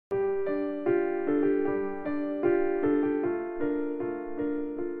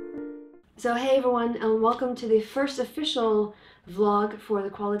So hey everyone, and welcome to the first official vlog for the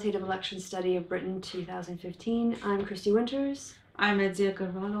Qualitative Election Study of Britain 2015. I'm Kristi Winters. I'm Edzia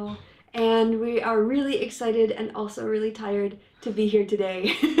Carvalho. And we are really excited and also really tired to be here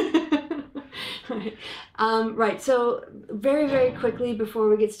today. Right, so very quickly before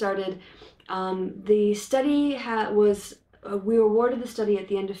we get started, the study we were awarded the study at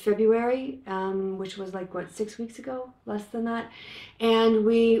the end of February, which was like, what, 6 weeks ago? Less than that. And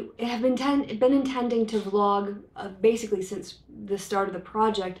we have been intending to vlog basically since the start of the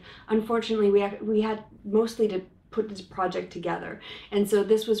project. Unfortunately, we had mostly to put this project together. And so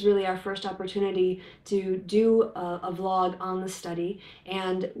this was really our first opportunity to do a vlog on the study.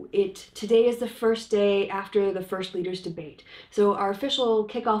 And today is the first day after the first leaders debate. So our official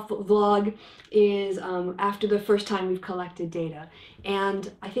kickoff vlog is after the first time we've collected data. And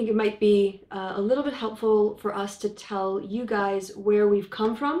I think it might be a little bit helpful for us to tell you guys where we've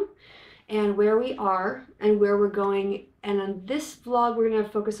come from and where we are and where we're going. And on this vlog, we're going to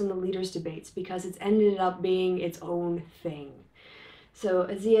focus on the leaders' debates because it's ended up being its own thing. So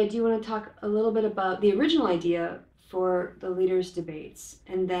Edzia, do you want to talk a little bit about the original idea for the leaders' debates?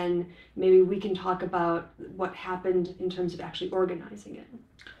 And then maybe we can talk about what happened in terms of actually organizing it.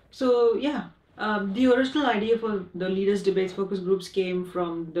 So yeah, the original idea for the leaders' debates focus groups came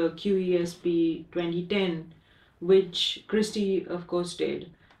from the QESB 2010, which Kristi, of course, did.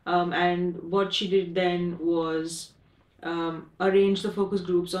 And what she did then was arrange the focus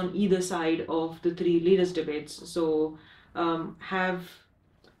groups on either side of the three leaders debates. So have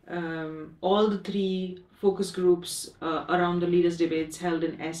all the three focus groups around the leaders debates held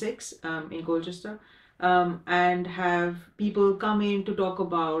in Essex, in Colchester, and have people come in to talk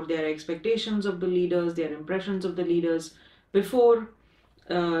about their expectations of the leaders, their impressions of the leaders before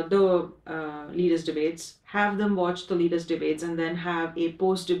the leaders debates, have them watch the leaders debates, and then have a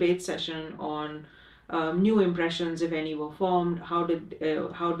post-debate session on new impressions, if any were formed, how did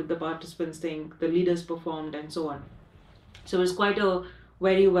the participants think the leaders performed, and so on. So it was quite a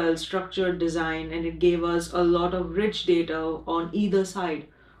very well structured design, and it gave us a lot of rich data on either side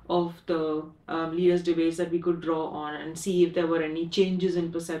of the leaders debates that we could draw on and see if there were any changes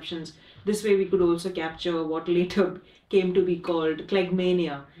in perceptions. This way we could also capture what later came to be called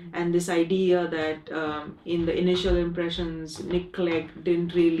Cleggmania, and this idea that in the initial impressions, Nick Clegg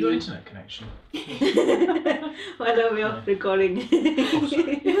didn't really... Your internet connection. While we are recording.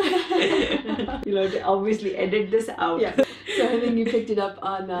 You'll have to obviously edit this out. Yeah. So I think you picked it up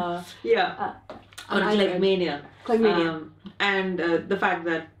on... on Cleggmania. Cleggmania. And the fact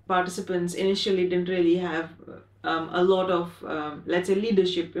that participants initially didn't really have a lot of, let's say,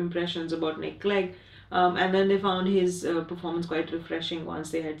 leadership impressions about Nick Clegg. And then they found his performance quite refreshing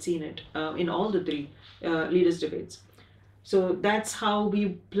once they had seen it in all the three leaders' debates. So that's how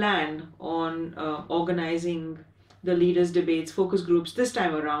we plan on organizing the leaders' debates focus groups this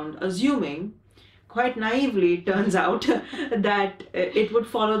time around, assuming, quite naively, it turns out, that it would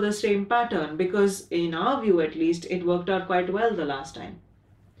follow the same pattern, because in our view at least, it worked out quite well the last time.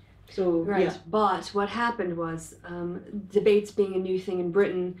 So, right, yeah. But what happened was, debates being a new thing in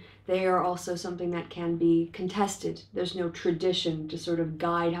Britain, they are also something that can be contested. There's no tradition to sort of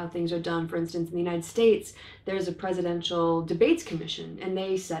guide how things are done. For instance, in the United States, there's a presidential debates commission, and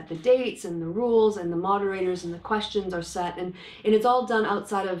they set the dates and the rules, and the moderators and the questions are set, and it's all done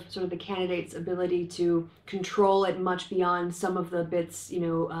outside of sort of the candidate's ability to control it much beyond some of the bits,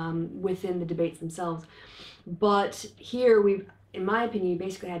 within the debates themselves. But here in my opinion, you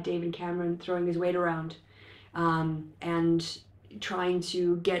basically had David Cameron throwing his weight around and trying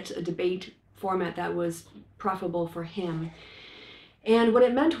to get a debate format that was profitable for him. And what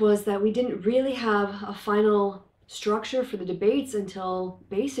it meant was that we didn't really have a final structure for the debates until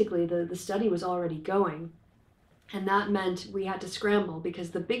basically the study was already going. And that meant we had to scramble,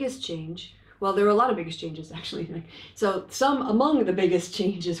 because the biggest change, well, there were a lot of biggest changes, actually. So some among the biggest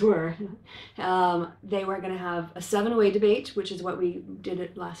changes were, they were going to have a 7-way debate, which is what we did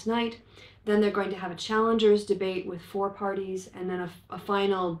it last night. Then they're going to have a challengers debate with 4 parties, and then a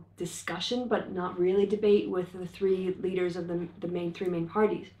final discussion, but not really debate, with the 3 leaders of the 3 main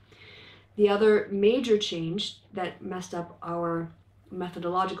parties. The other major change that messed up our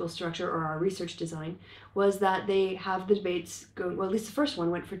methodological structure or our research design was that they have the debates going, well, at least the first one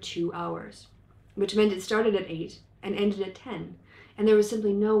went for 2 hours, which meant it started at 8 and ended at 10. And there was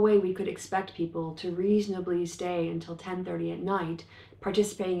simply no way we could expect people to reasonably stay until 10:30 at night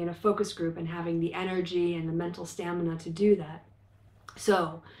participating in a focus group and having the energy and the mental stamina to do that.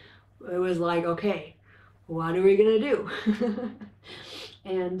 So it was like, okay, what are we gonna do?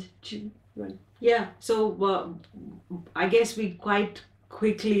 And yeah, so I guess we quite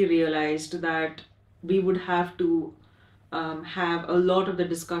quickly realized that we would have to have a lot of the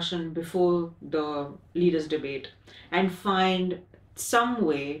discussion before the leaders' debate and find some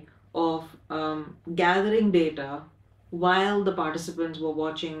way of gathering data while the participants were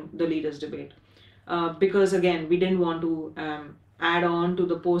watching the leaders' debate. Because again, we didn't want to add on to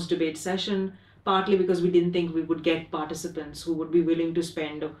the post debate session, partly because we didn't think we would get participants who would be willing to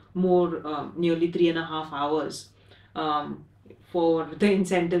spend more, nearly 3.5 hours um, for the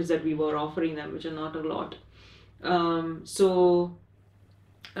incentives that we were offering them, which are not a lot. So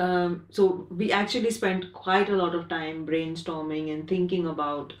we actually spent quite a lot of time brainstorming and thinking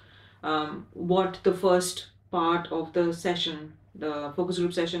about what the first part of the session, the focus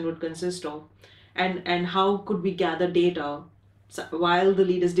group session, would consist of, and how could we gather data while the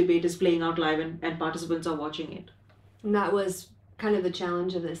leaders' debate is playing out live and participants are watching it. And that was kind of the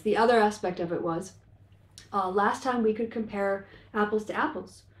challenge of this. The other aspect of it was last time we could compare apples to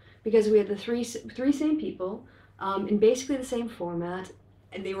apples because we had the three same people in basically the same format,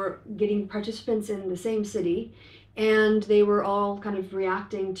 and they were getting participants in the same city, and they were all kind of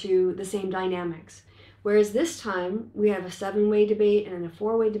reacting to the same dynamics. Whereas this time we have a 7-way debate and a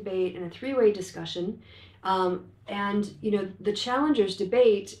 4-way debate and a 3-way discussion. And the challengers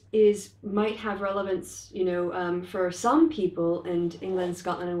debate might have relevance for some people in England,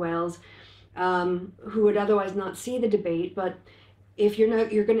 Scotland, and Wales who would otherwise not see the debate. But if you're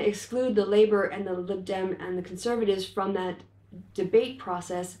going to exclude the Labour and the Lib Dem and the Conservatives from that debate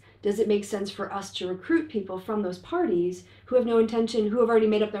process, does it make sense for us to recruit people from those parties who have no intention, who have already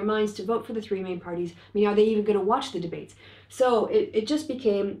made up their minds to vote for the 3 main parties? I mean, are they even going to watch the debates? So it just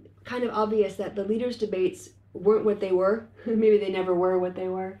became kind of obvious that the leaders' debates weren't what they were. Maybe they never were what they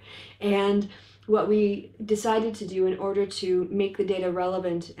were. And what we decided to do in order to make the data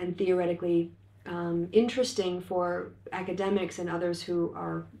relevant and theoretically interesting for academics and others who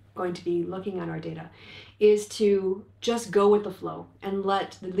are going to be looking at our data is to just go with the flow and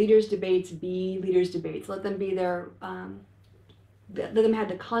let the leaders' debates be leaders' debates. Let them be let them have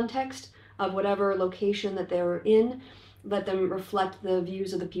the context of whatever location that they were in. Let them reflect the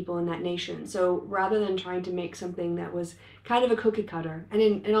views of the people in that nation. So rather than trying to make something that was kind of a cookie cutter, and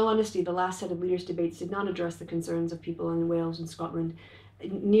in all honesty, the last set of leaders' debates did not address the concerns of people in Wales and Scotland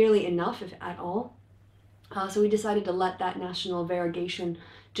nearly enough, if at all. So we decided to let that national variegation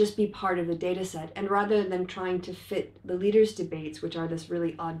just be part of the data set. And rather than trying to fit the leaders' debates, which are this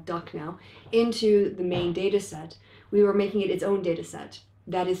really odd duck now, into the main data set, we were making it its own data set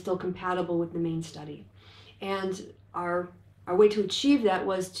that is still compatible with the main study. And our way to achieve that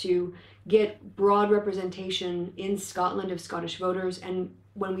was to get broad representation in Scotland of Scottish voters. And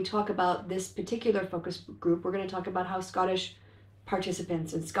when we talk about this particular focus group, we're going to talk about how Scottish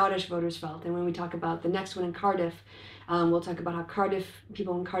participants and Scottish voters felt. And when we talk about the next one in Cardiff, we'll talk about how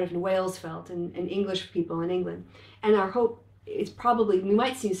people in Cardiff and Wales felt, and English people in England. And our hope is probably, we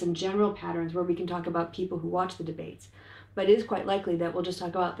might see some general patterns where we can talk about people who watch the debates. But it is quite likely that we'll just talk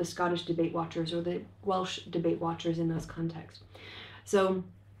about the Scottish debate watchers or the Welsh debate watchers in those contexts. So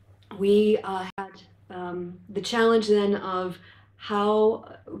we had the challenge then of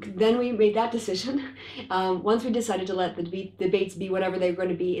then we made that decision. Once we decided to let the debates be whatever they were going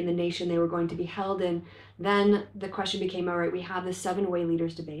to be in the nation they were going to be held in, then the question became, all right, we have the 7-way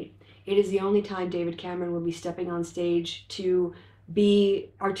leaders debate. It is the only time David Cameron will be stepping on stage to be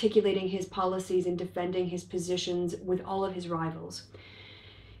articulating his policies and defending his positions with all of his rivals.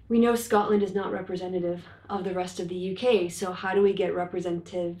 We know Scotland is not representative of the rest of the UK, so how do we get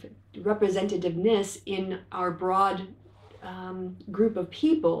representativeness in our broad group of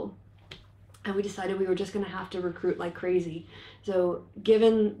people? And we decided we were just going to have to recruit like crazy. So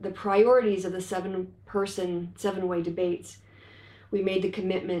given the priorities of the 7-way debates, we made the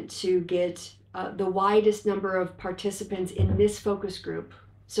commitment to get the widest number of participants in this focus group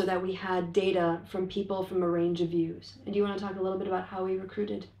so that we had data from people from a range of views. And do you want to talk a little bit about how we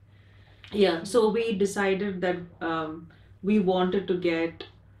recruited? Yeah, so we decided that we wanted to get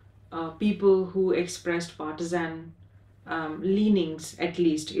people who expressed partisan leanings, at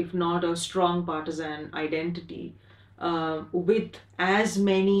least, if not a strong partisan identity, with as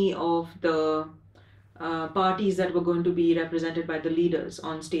many of the parties that were going to be represented by the leaders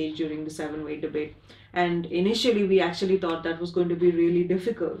on stage during the 7-way debate. And initially we actually thought that was going to be really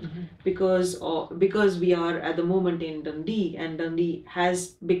difficult because we are at the moment in Dundee, and Dundee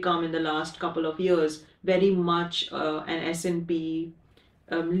has become in the last couple of years very much an SNP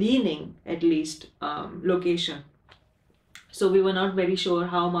leaning, at least, location. So we were not very sure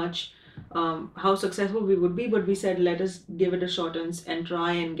how successful we would be, but we said let us give it a shot and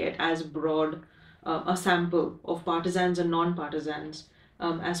try and get as broad a sample of partisans and non-partisans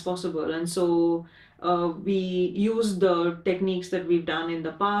as possible. And so we used the techniques that we've done in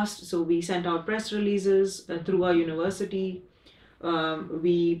the past. So we sent out press releases through our university.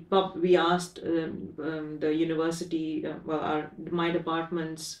 We asked the university, my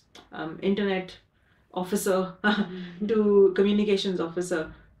department's internet officer, to communications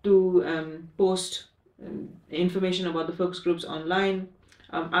officer, to post information about the focus groups online.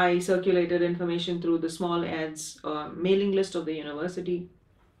 I circulated information through the small ads mailing list of the university,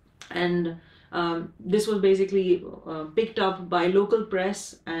 and this was basically picked up by local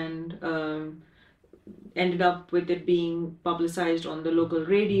press and ended up with it being publicized on the local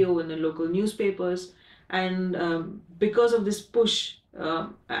radio and the local newspapers. And because of this push,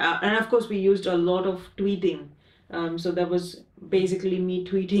 and of course we used a lot of tweeting, so that was basically me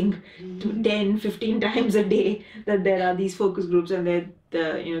tweeting 10, 15 times a day that there are these focus groups and that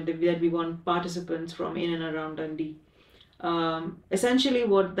we want participants from in and around Dundee. Essentially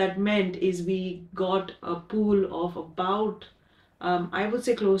what that meant is we got a pool of about, I would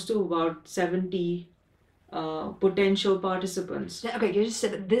say close to about 70 potential participants. Okay, you just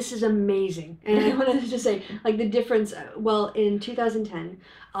said that this is amazing, and I wanted to just say, like, the difference. Well, in 2010,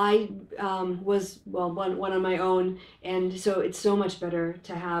 I was one on my own, and so it's so much better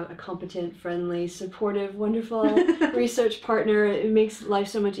to have a competent, friendly, supportive, wonderful research partner. It makes life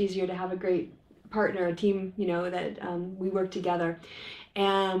so much easier to have a great partner, a team, that we work together,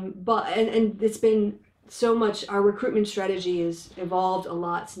 and it's been so much. Our recruitment strategy has evolved a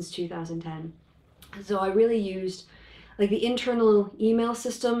lot since 2010. So I really used like the internal email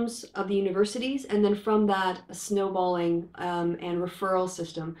systems of the universities, and then from that a snowballing and referral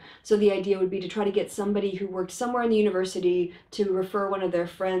system. So the idea would be to try to get somebody who worked somewhere in the university to refer one of their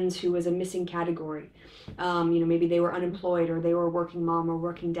friends who was a missing category. Maybe they were unemployed, or they were a working mom or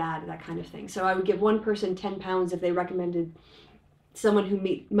working dad, that kind of thing. So I would give one person £10 if they recommended someone who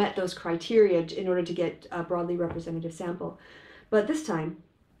met those criteria in order to get a broadly representative sample. But this time,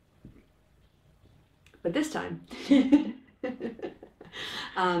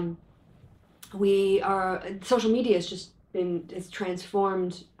 social media has just it's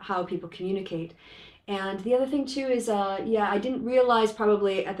transformed how people communicate. And the other thing too is, I didn't realize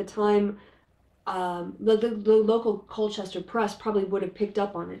probably at the time, the local Colchester press probably would have picked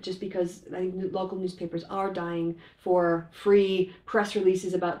up on it, just because I think local newspapers are dying for free press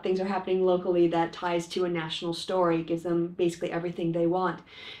releases about things that are happening locally that ties to a national story, gives them basically everything they want.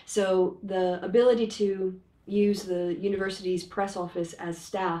 So the ability to use the university's press office as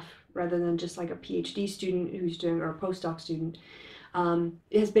staff rather than just like a PhD student who's doing, or a postdoc student,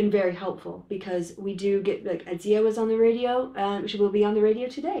 has been very helpful, because we do get, like, Edzia was on the radio, she will be on the radio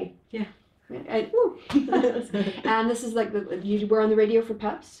today. Yeah. And this is like you were on the radio for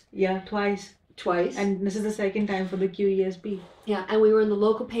PEPS? Yeah, twice. And this is the second time for the QESB. Yeah, and we were in the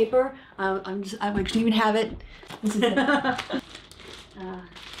local paper. I can even have it. This is it.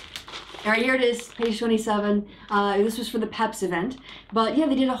 All right, here it is, page 27. This was for the PEPS event. But yeah,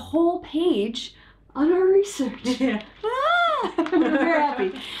 they did a whole page on our research. Yeah. I'm very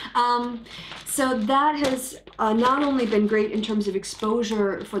happy. So that has not only been great in terms of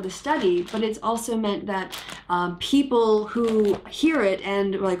exposure for the study, but it's also meant that people who hear it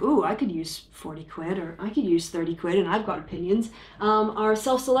and are like, ooh, I could use 40 quid, or I could use 30 quid, and I've got opinions, are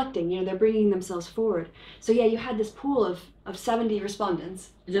self-selecting. They're bringing themselves forward. So yeah, you had this pool of 70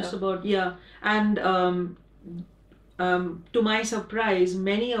 respondents. Just about, yeah. And to my surprise,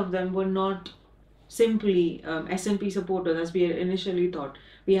 many of them were not simply SNP supporters, as we had initially thought.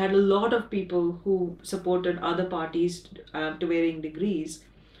 We had a lot of people who supported other parties to varying degrees,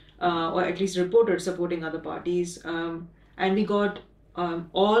 or at least reported supporting other parties. And we got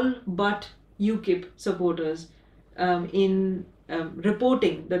all but UKIP supporters in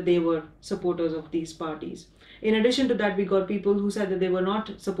reporting that they were supporters of these parties. In addition to that, we got people who said that they were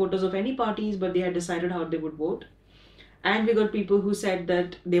not supporters of any parties, but they had decided how they would vote. And we got people who said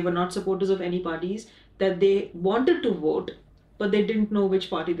that they were not supporters of any parties, that they wanted to vote, but they didn't know which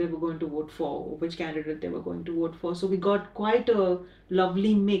party they were going to vote for, or which candidate they were going to vote for. So we got quite a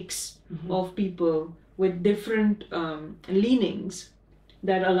lovely mix of people with different leanings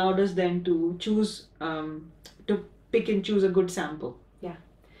that allowed us then to choose, to pick and choose a good sample. Yeah,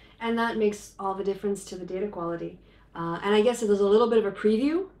 and that makes all the difference to the data quality. And I guess it was a little bit of a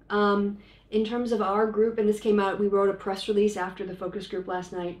preview. In terms of our group, and this came out, we wrote a press release after the focus group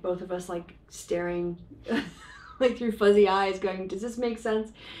last night, both of us like staring like through fuzzy eyes going, does this make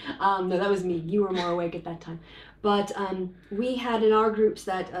sense? No, that was me. You were more awake at that time. But we had in our groups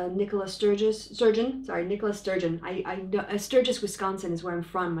that Nicholas Sturgeon. I know Sturgis, Wisconsin is where I'm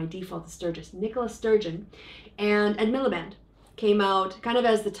from. My default is Sturgis. Nicholas Sturgeon and Ed Miliband. came out kind of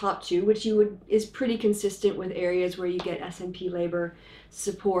as the top two, which is pretty consistent with areas where you get SNP labor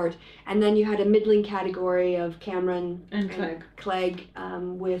support. And then you had a middling category of Cameron And Clegg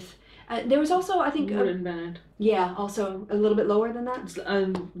with there was also, I think, Wood and Bennett. Yeah, also a little bit lower than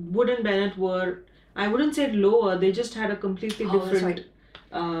that. Wood and Bennett were, I wouldn't say lower, they just had a completely different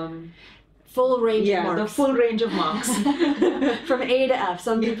full range of marks. The full range of marks. From A to F.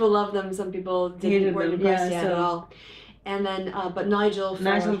 Some people love them, some people weren't impressed yet at all. And then, but Nigel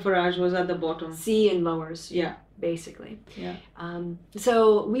Farage was at the bottom. C in lowers. Yeah. Basically. Yeah.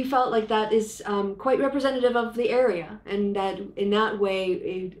 So we felt like that is quite representative of the area, and that in that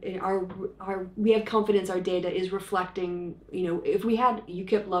way, we have confidence our data is reflecting. If we had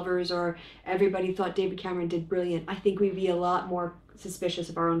UKIP lovers or everybody thought David Cameron did brilliant, I think we'd be a lot more suspicious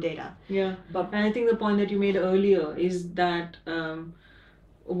of our own data. Yeah. And I think the point that you made earlier is that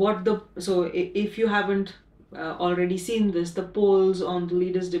if you haven't already seen this, the polls on the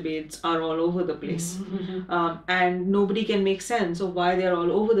leaders' debates are all over the place. And nobody can make sense of why they're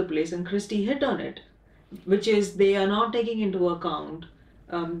all over the place. And Kristi hit on it, which is they are not taking into account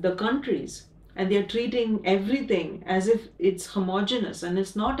the countries. And they're treating everything as if it's homogenous, and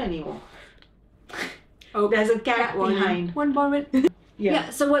it's not anymore. Oh, there's a cat behind. One moment. Yeah,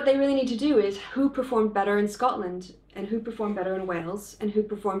 so what they really need to do is who performed better in Scotland, and who performed better in Wales, and who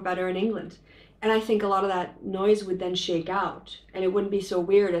performed better in England. And I think a lot of that noise would then shake out, and it wouldn't be so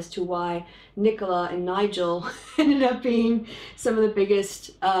weird as to why Nicola and Nigel ended up being some of the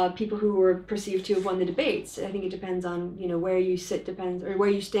biggest people who were perceived to have won the debates. I think it depends on where you sit, or where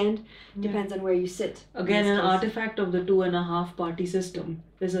you stand, depends on where you sit. Again, an artifact of the 2.5 party system.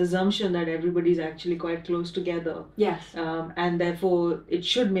 This assumption that everybody's actually quite close together. Yes. And therefore it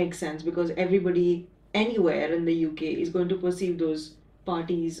should make sense, because everybody anywhere in the UK is going to perceive those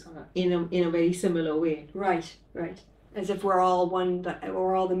parties in a very similar way. Right. As if we're all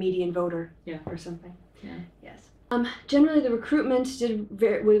we're all the median voter. Yeah. Or something. Yeah. Yes. Generally, the recruitment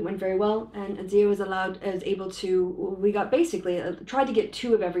went very well, and Edzia was able to. We got basically tried to get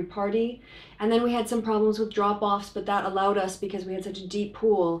 2 of every party, and then we had some problems with drop-offs, but that allowed us, because we had such a deep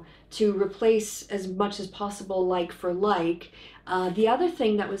pool, to replace as much as possible like for like. The other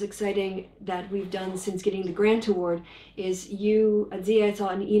thing that was exciting that we've done since getting the grant award is Edzia saw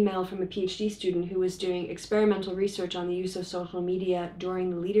an email from a PhD student who was doing experimental research on the use of social media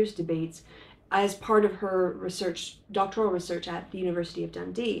during the leaders' debates as part of her doctoral research at the University of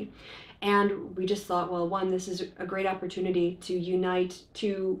Dundee. And we just thought, well, one, this is a great opportunity to unite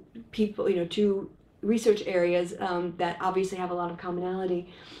 2 people, 2 research areas that obviously have a lot of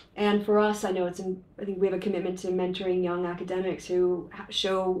commonality. And for us, I think we have a commitment to mentoring young academics who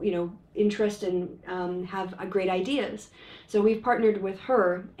show, interest and have great ideas. So we've partnered with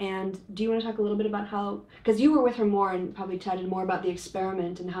her. And do you want to talk a little bit about how, because you were with her more and probably chatted more about the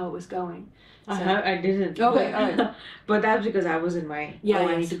experiment and how it was going. So. I didn't. Okay, all right. But that's because I was in my,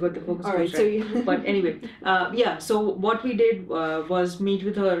 I need to go to the focus group. So But anyway, so what we did was meet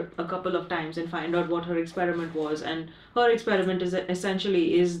with her a couple of times and find out what her experiment was. And her experiment is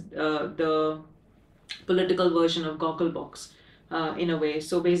essentially the political version of Gogglebox in a way.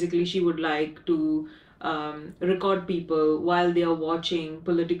 So basically she would like to record people while they are watching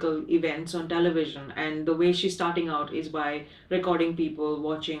political events on television. And the way she's starting out is by recording people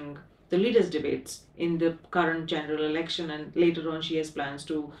watching the leaders' debates in the current general election, and later on she has plans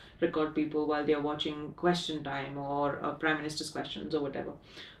to record people while they are watching Question Time or Prime Minister's questions or whatever.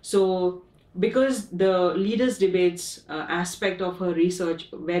 So because the leaders' debates aspect of her research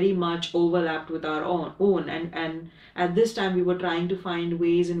very much overlapped with our own and at this time we were trying to find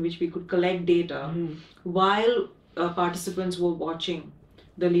ways in which we could collect data while participants were watching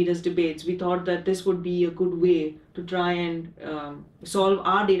the leaders' debates, we thought that this would be a good way to try and solve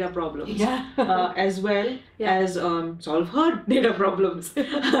our data problems as well as solve her data problems.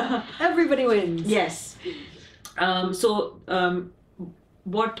 Everybody wins. Yes.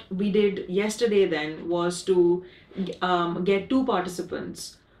 What we did yesterday then was to get 2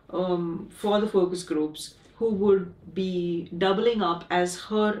 participants for the focus groups who would be doubling up as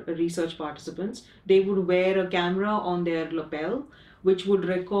her research participants. They would wear a camera on their lapel which would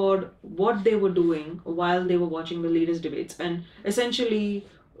record what they were doing while they were watching the leaders' debates. And essentially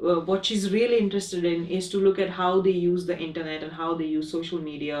what she's really interested in is to look at how they use the internet and how they use social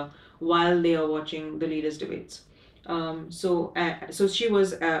media while they are watching the leaders' debates. So she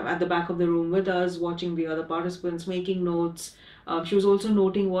was at the back of the room with us, watching the other participants, making notes. She was also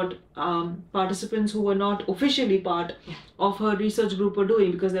noting what participants who were not officially part of her research group were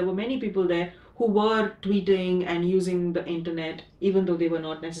doing, because there were many people there who were tweeting and using the internet, even though they were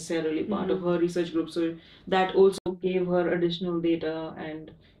not necessarily part of her research group. So that also gave her additional data, and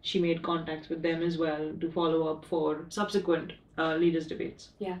she made contacts with them as well to follow up for subsequent leaders debates.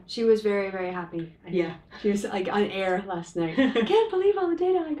 Yeah, she was very, very happy. Yeah. She was like on air last night. I can't believe all the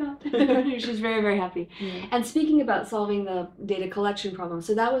data I got. She's very, very happy. Yeah. And speaking about solving the data collection problem,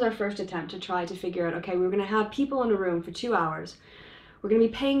 so that was our first attempt to try to figure out, okay, we were going to have people in a room for 2 hours. We're going to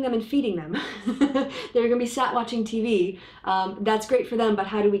be paying them and feeding them. They're going to be sat watching TV. That's great for them, but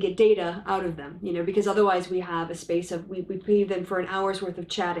how do we get data out of them? You know, because otherwise we have a space of, we pay them for an hour's worth of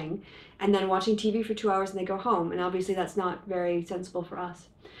chatting and then watching TV for 2 hours and they go home. And obviously that's not very sensible for us.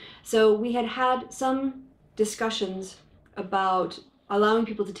 So we had some discussions about allowing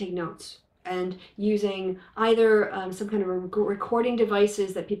people to take notes and using either some kind of recording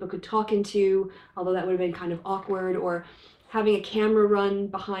devices that people could talk into, although that would have been kind of awkward, or having a camera run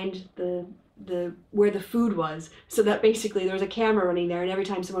behind the where the food was, so that basically there was a camera running there, and every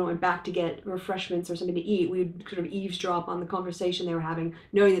time someone went back to get refreshments or something to eat, we would sort of eavesdrop on the conversation they were having,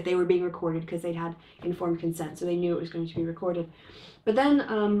 knowing that they were being recorded because they'd had informed consent, so they knew it was going to be recorded. But then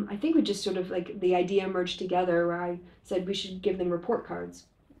I think we just sort of like the idea merged together where I said we should give them report cards,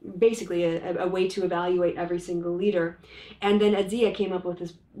 basically a way to evaluate every single leader. And then Edzia came up with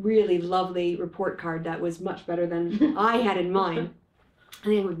this really lovely report card that was much better than I had in mind. I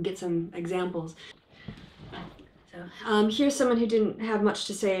think we can get some examples. So here's someone who didn't have much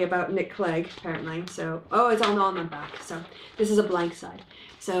to say about Nick Clegg, apparently. So, oh, it's all on the back. So this is a blank side.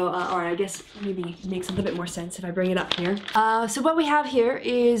 So, all right, I guess maybe it makes a little bit more sense if I bring it up here. So what we have here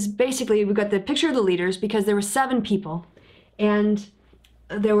is basically we've got the picture of the leaders because there were 7 people, and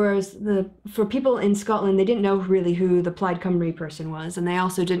there was for people in Scotland, they didn't know really who the Plaid Cymru person was, and they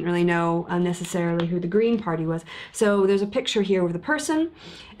also didn't really know necessarily who the Green Party was. So there's a picture here with the person,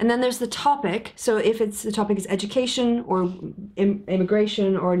 and then there's the topic. So if the topic is education or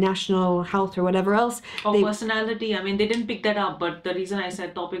immigration or national health or whatever else. Or personality. I mean, they didn't pick that up, but the reason I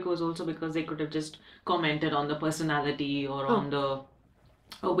said topic was also because they could have just commented on the personality or on the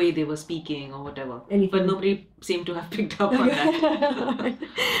way they were speaking or whatever. Anything. But nobody seemed to have picked up on that.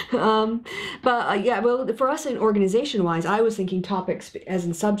 Yeah, well, for us in organization-wise, I was thinking topics as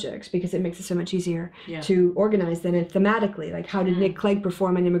in subjects because it makes it so much easier to organize than it thematically. Like, how did Nick Clegg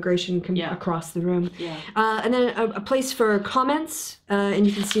perform on immigration across the room? Yeah. And then a place for comments, and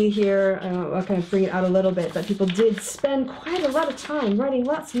you can see here, I'll kind of bring it out a little bit, but people did spend quite a lot of time writing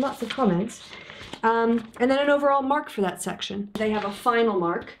lots and lots of comments. And then an overall mark for that section. They have a final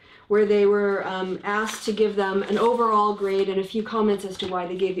mark where they were asked to give them an overall grade and a few comments as to why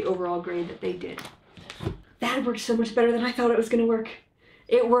they gave the overall grade that they did. That worked so much better than I thought it was going to work.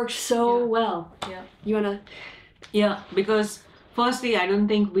 It worked so well. Yeah. You want to? Yeah, because firstly, I don't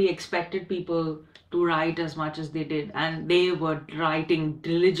think we expected people to write as much as they did. And they were writing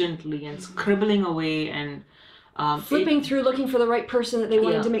diligently and scribbling away and flipping through, looking for the right person that they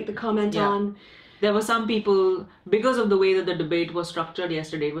wanted to make the comment on. There were some people, because of the way that the debate was structured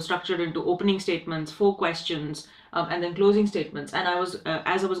yesterday, it was structured into opening statements, 4 questions, and then closing statements. And I was,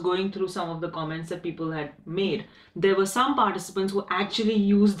 as I was going through some of the comments that people had made, there were some participants who actually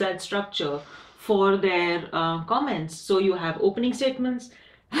used that structure for their comments. So you have opening statements,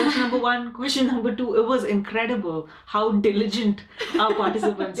 question number 1, question number 2. It was incredible how diligent our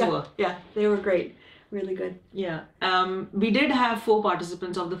participants were. Yeah, they were great. Really good. Yeah. We did have 4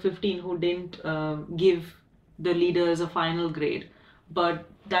 participants of the 15 who didn't give the leaders a final grade, but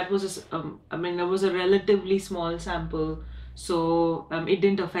that was I mean, it was a relatively small sample, so it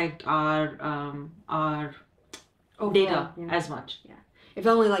didn't affect our overall, data as much. Yeah. If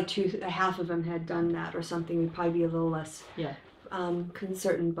only like half of them had done that or something, we'd probably be a little less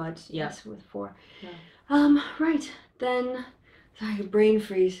concerned. But yes, with 4. Yeah. Right then. Sorry, brain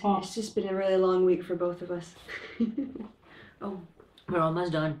freeze. It's just been a really long week for both of us. We're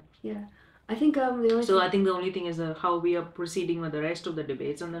almost done. Yeah. I think the only I think the only thing is how we are proceeding with the rest of the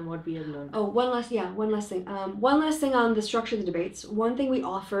debates and then what we have learned. Oh, one last thing. One last thing on the structure of the debates. One thing we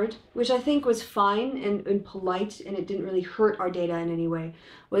offered, which I think was fine and polite, and it didn't really hurt our data in any way,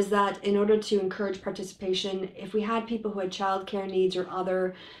 was that in order to encourage participation, if we had people who had childcare needs or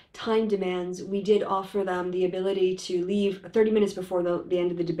other time demands, we did offer them the ability to leave 30 minutes before the end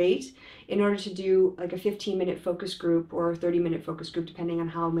of the debate in order to do like a 15-minute focus group or a 30-minute focus group, depending on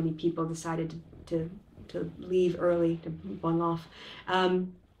how many people decided to leave early, to bung off.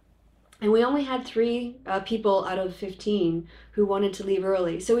 And we only had 3 people out of 15 who wanted to leave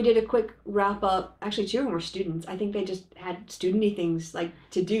early. So we did a quick wrap up. Actually, 2 of them were students. I think they just had studenty things like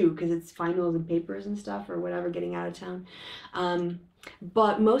to do because it's finals and papers and stuff or whatever, getting out of town.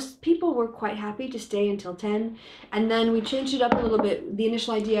 But most people were quite happy to stay until 10. And then we changed it up a little bit, the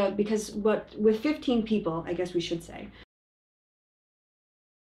initial idea, because with 15 people, I guess we should say.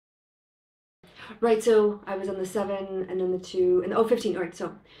 Right, so I was on the 7 and then the 2 and 15. All right,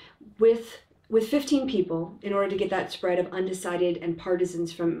 so with 15 people, in order to get that spread of undecided and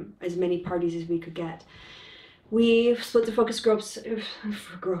partisans from as many parties as we could get, we split the focus groups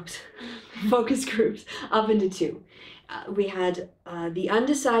up into two. We had the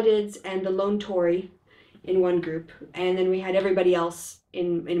undecideds and the lone Tory in one group, and then we had everybody else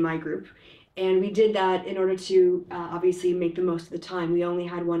in my group. And we did that in order to obviously make the most of the time. We only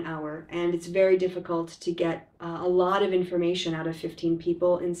had 1 hour, and it's very difficult to get a lot of information out of 15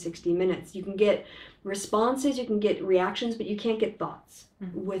 people in 60 minutes. You can get responses, you can get reactions, but you can't get thoughts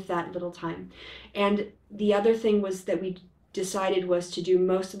with that little time. And the other thing was that we decided was to do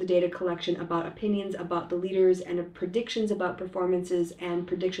most of the data collection about opinions about the leaders and predictions about performances and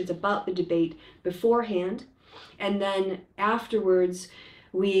predictions about the debate beforehand. And then afterwards,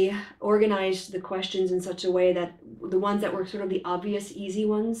 we organized the questions in such a way that the ones that were sort of the obvious, easy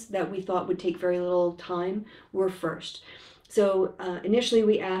ones that we thought would take very little time were first. So initially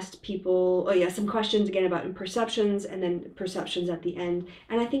we asked people, some questions again about perceptions, and then perceptions at the end.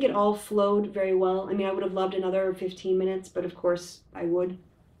 And I think it all flowed very well. I mean, I would have loved another 15 minutes, but of course I would.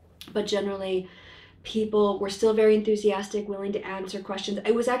 But generally, people were still very enthusiastic, willing to answer questions.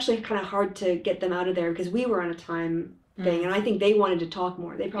 It was actually kind of hard to get them out of there because we were on a time thing, and I think they wanted to talk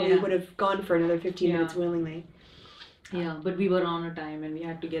more. They probably would have gone for another 15 minutes willingly. Yeah, but we were on a time and we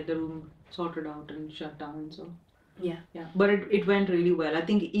had to get the room sorted out and shut down, so yeah, but it went really well. I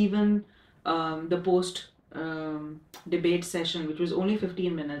think even the post debate session, which was only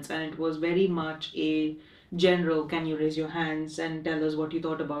 15 minutes, and it was very much a general, can you raise your hands and tell us what you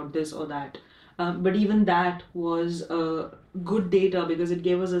thought about this or that, but even that was good data because it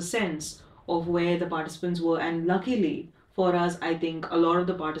gave us a sense of where the participants were, and luckily for us, I think a lot of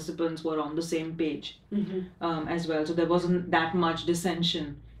the participants were on the same page as well, so there wasn't that much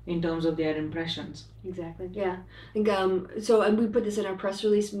dissension in terms of their impressions. Exactly. Yeah. I think so, and we put this in our press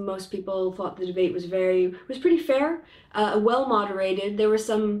release. Most people thought the debate was pretty fair, well moderated. There were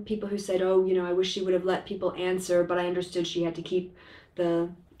some people who said, "Oh, I wish she would have let people answer," but I understood she had to keep the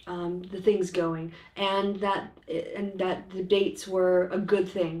things going, and that debates were a good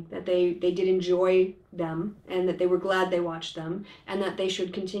thing, that they did enjoy them, and that they were glad they watched them, and that they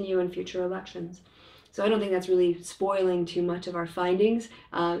should continue in future elections. So I don't think that's really spoiling too much of our findings.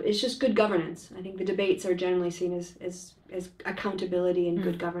 It's just good governance. I think the debates are generally seen as accountability and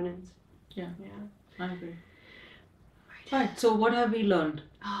good governance. Yeah, I agree. Right. So what have we learned?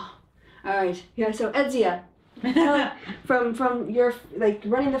 Oh, all right. Yeah. So Edzia, from your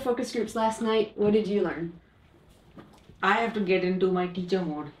running the focus groups last night, what did you learn? I have to get into my teacher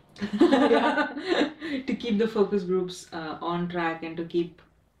mode to keep the focus groups on track and to keep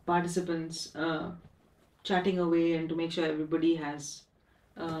participants chatting away and to make sure everybody has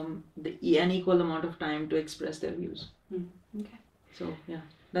an equal amount of time to express their views. Okay. So yeah,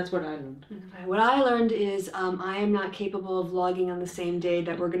 that's what I learned. What I learned is I am not capable of vlogging on the same day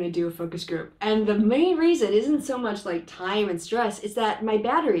that we're going to do a focus group. And the main reason isn't so much like time and stress, it's that my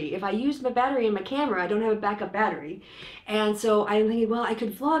battery, if I use my battery in my camera, I don't have a backup battery. And so I'm thinking, well, I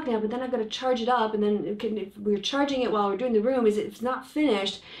could vlog now, but then I've got to charge it up, and then if we're charging it while we're doing the room, it's not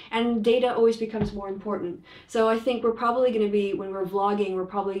finished, and data always becomes more important. So I think we're probably going to be, when we're vlogging, you're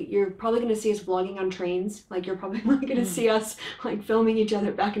probably going to see us vlogging on trains. Like, you're probably going to see us like filming each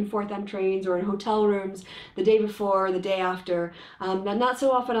other back and forth on trains or in hotel rooms the day before or the day after. Not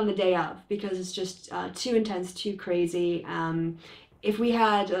so often on the day of, because it's just too intense, too crazy. If we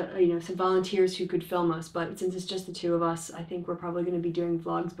had some volunteers who could film us, but since it's just the two of us, I think we're probably going to be doing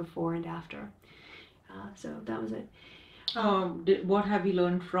vlogs before and after. So that was it. What have you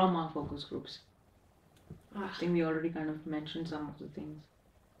learned from our focus groups? I think we already kind of mentioned some of the things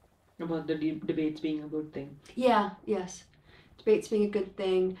about the debates being a good thing. Yes. Debates being a good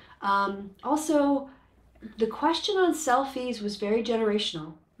thing. Also, the question on selfies was very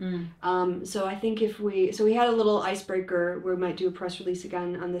generational. So I think we had a little icebreaker. We might do a press release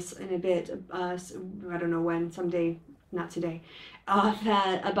again on this in a bit. I don't know when, someday, not today.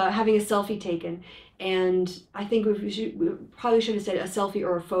 About having a selfie taken, and I think we probably should have said a selfie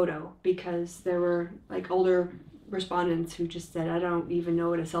or a photo, because there were like older respondents who just said, I don't even know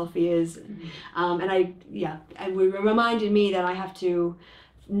what a selfie is. And it reminded me that I have to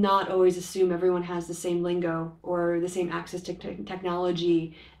not always assume everyone has the same lingo or the same access to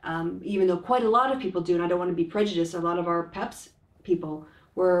technology, even though quite a lot of people do, and I don't want to be prejudiced. A lot of our PEPS people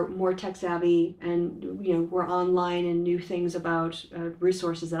we're more tech savvy, and we're online and knew things about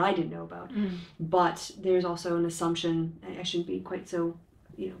resources that I didn't know about. But there's also an assumption. I shouldn't be quite so,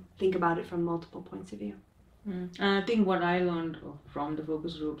 think about it from multiple points of view. And I think what I learned from the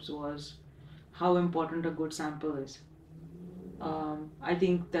focus groups was how important a good sample is. I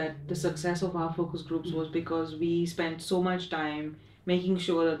think that the success of our focus groups was because we spent so much time making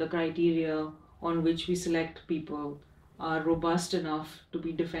sure that the criteria on which we select people are robust enough to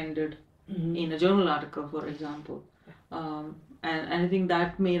be defended in a journal article, for example. And I think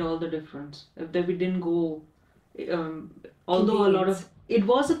that made all the difference. That we didn't go, although a lot of it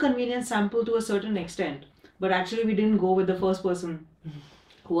was a convenient sample to a certain extent, but actually we didn't go with the first person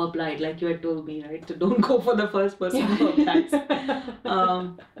who applied, like you had told me, right? So don't go for the first person who applies.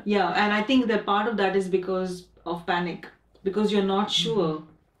 And I think that part of that is because of panic, because you're not sure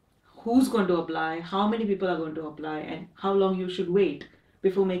who's going to apply, how many people are going to apply, and how long you should wait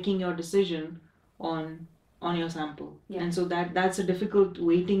before making your decision on your sample. And so that's a difficult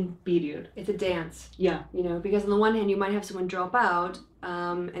waiting period. It's a dance. Yeah. Because on the one hand you might have someone drop out,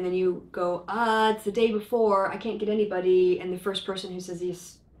 and then you go, it's the day before, I can't get anybody, and the first person who says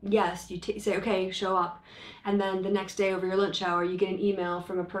yes, you say, okay, show up. And then the next day over your lunch hour, you get an email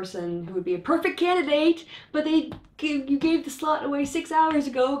from a person who would be a perfect candidate, but you gave the slot away 6 hours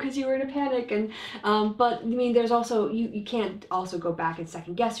ago because you were in a panic. And but I mean, there's also, you can't also go back and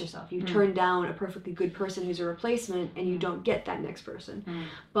second guess yourself. You turn down a perfectly good person who's a replacement, and you don't get that next person.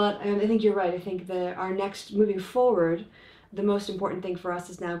 But I think you're right. I think our next, moving forward, the most important thing for us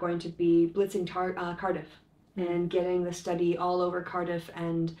is now going to be blitzing Cardiff. And getting the study all over Cardiff,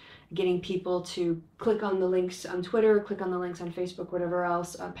 and getting people to click on the links on Twitter, click on the links on Facebook, whatever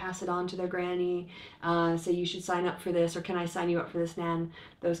else, pass it on to their granny, say you should sign up for this, or can I sign you up for this, Nan?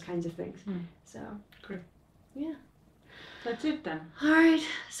 Those kinds of things. So, great. Yeah. That's it then. All right,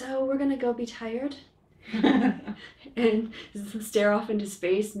 so we're going to go be tired and stare off into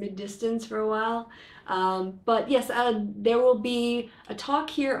space mid-distance for a while. But yes, there will be a talk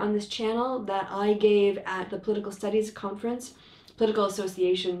here on this channel that I gave at the Political Studies Conference, Political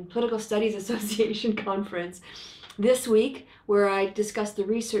Studies Association Conference this week, where I discussed the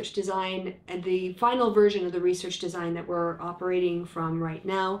research design and the final version of the research design that we're operating from right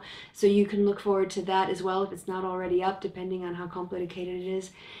now. So you can look forward to that as well if it's not already up, depending on how complicated it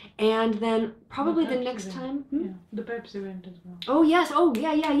is. And then probably the next time... The PEPS event as well. Oh yes,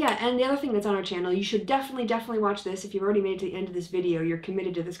 yeah. And the other thing that's on our channel, you should definitely watch this. If you've already made it to the end of this video, you're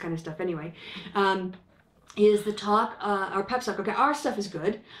committed to this kind of stuff anyway. Is the talk, our PEPS talk. Okay, our stuff is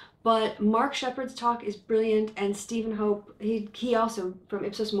good. But Mark Shepard's talk is brilliant, and Stephen Hope, he also from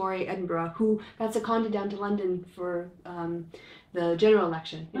Ipsos Mori, Edinburgh, who got seconded down to London for the general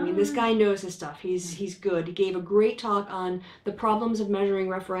election. I mean, this guy knows his stuff. He's good. He gave a great talk on the problems of measuring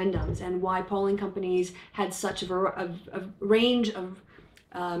referendums and why polling companies had such a range of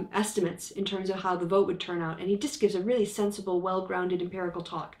estimates in terms of how the vote would turn out. And he just gives a really sensible, well-grounded empirical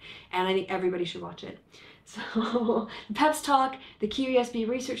talk. And I think everybody should watch it. So the PEPS talk, the QESB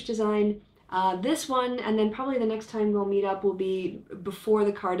research design, this one, and then probably the next time we'll meet up will be before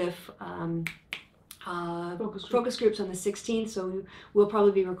the Cardiff focus groups on the 16th. So we'll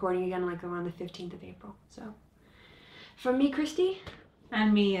probably be recording again like around the 15th of April. So from me, Kristi.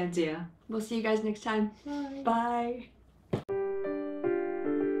 And me, Edzia. We'll see you guys next time. Bye.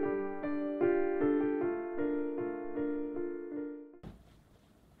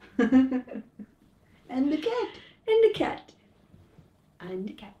 And the cat, and the cat, and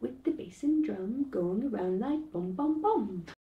the cat with the bass and drum going around like bum bum bum.